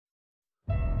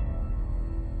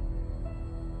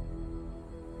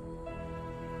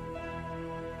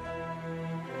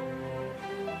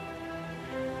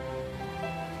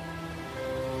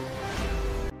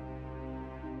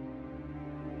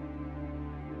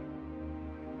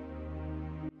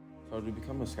So to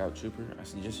become a Scout Trooper, I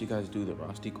suggest you guys do the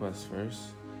Rusty quest first,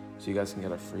 so you guys can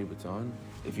get a free baton.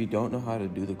 If you don't know how to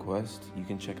do the quest, you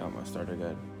can check out my starter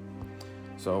guide.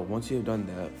 So once you have done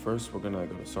that, first we're gonna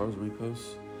go to Star Wars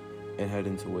Repost and head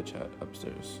into Witch Hat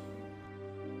upstairs.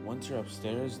 Once you're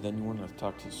upstairs, then you want to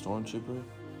talk to the Stormtrooper,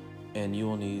 and you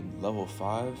will need level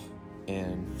 5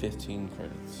 and 15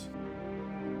 credits.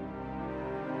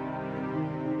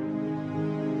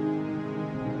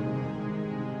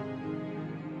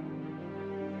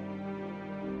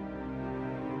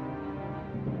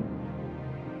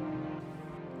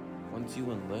 Once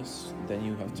you enlist, then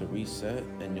you have to reset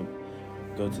and you'll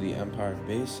go to the Empire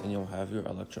base and you'll have your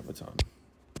Electro Baton.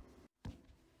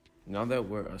 Now that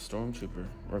we're a Stormtrooper,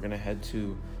 we're gonna head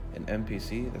to an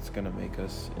NPC that's gonna make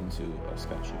us into a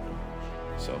Scout Trooper.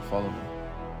 So follow me.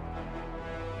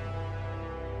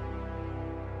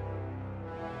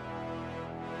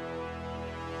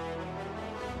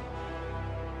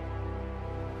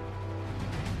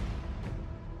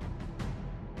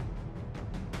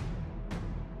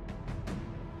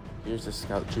 Here's the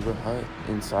Scout Trooper hut.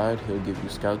 Inside, he'll give you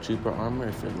Scout Trooper armor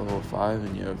if you're level 5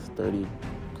 and you have 30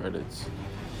 credits.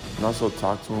 You can also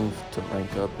talk to him to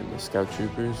rank up in the Scout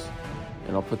Troopers,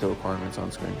 and I'll put the requirements on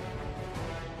screen.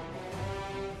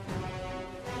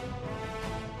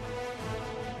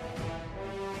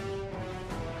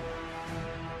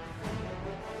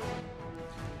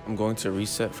 I'm going to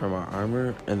reset for my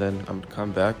armor, and then I'm going to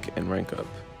come back and rank up.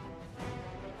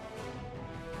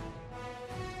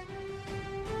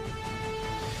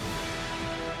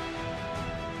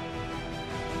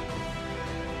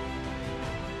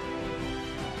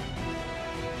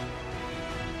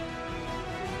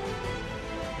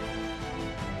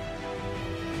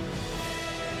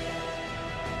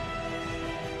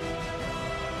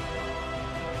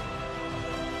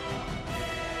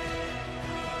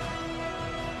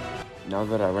 Now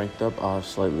that I ranked up, I'll have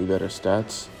slightly better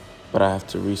stats, but I have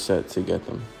to reset to get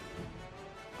them.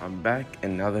 I'm back,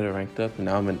 and now that I ranked up,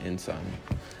 now I'm an ensign.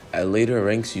 At later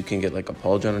ranks, you can get like a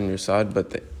pauldron on your side, but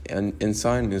the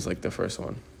ensign is like the first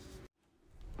one.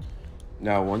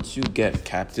 Now, once you get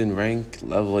captain rank,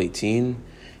 level 18,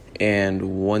 and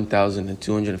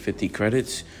 1,250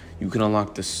 credits, you can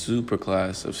unlock the super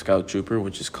class of Scout Trooper,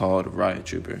 which is called Riot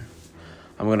Trooper.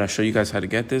 I'm gonna show you guys how to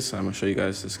get this. I'm gonna show you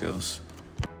guys the skills.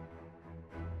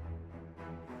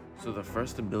 So the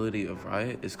first ability of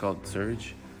Riot is called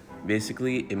Surge.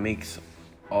 Basically, it makes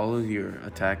all of your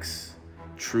attacks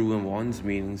true in ones,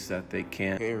 meaning that they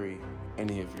can't parry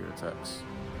any of your attacks.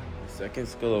 The second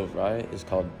skill of Riot is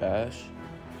called Bash.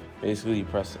 Basically, you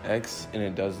press X and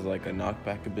it does like a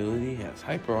knockback ability. It has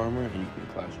hyper armor and you can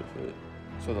clash with it.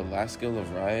 So the last skill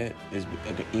of Riot is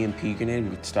an EMP grenade,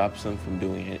 which stops them from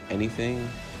doing anything,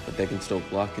 but they can still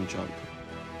block and jump.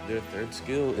 Their third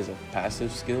skill is a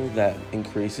passive skill that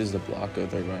increases the block of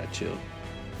their Riot Shield.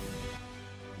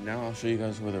 Now I'll show you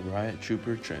guys where the Riot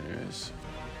Trooper Trainer is.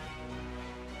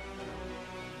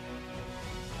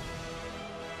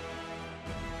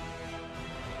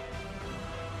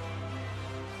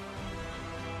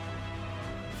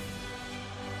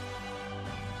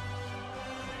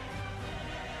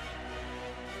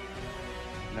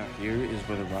 Now here is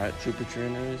where the Riot Trooper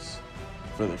Trainer is.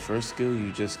 For the first skill,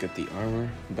 you just get the armor,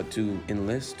 but to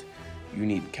enlist, you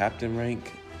need captain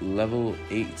rank, level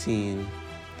 18,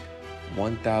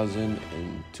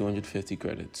 1,250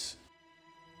 credits.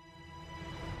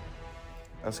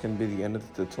 That's going to be the end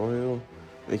of the tutorial.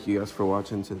 Thank you guys for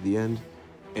watching to the end,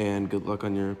 and good luck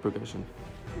on your progression.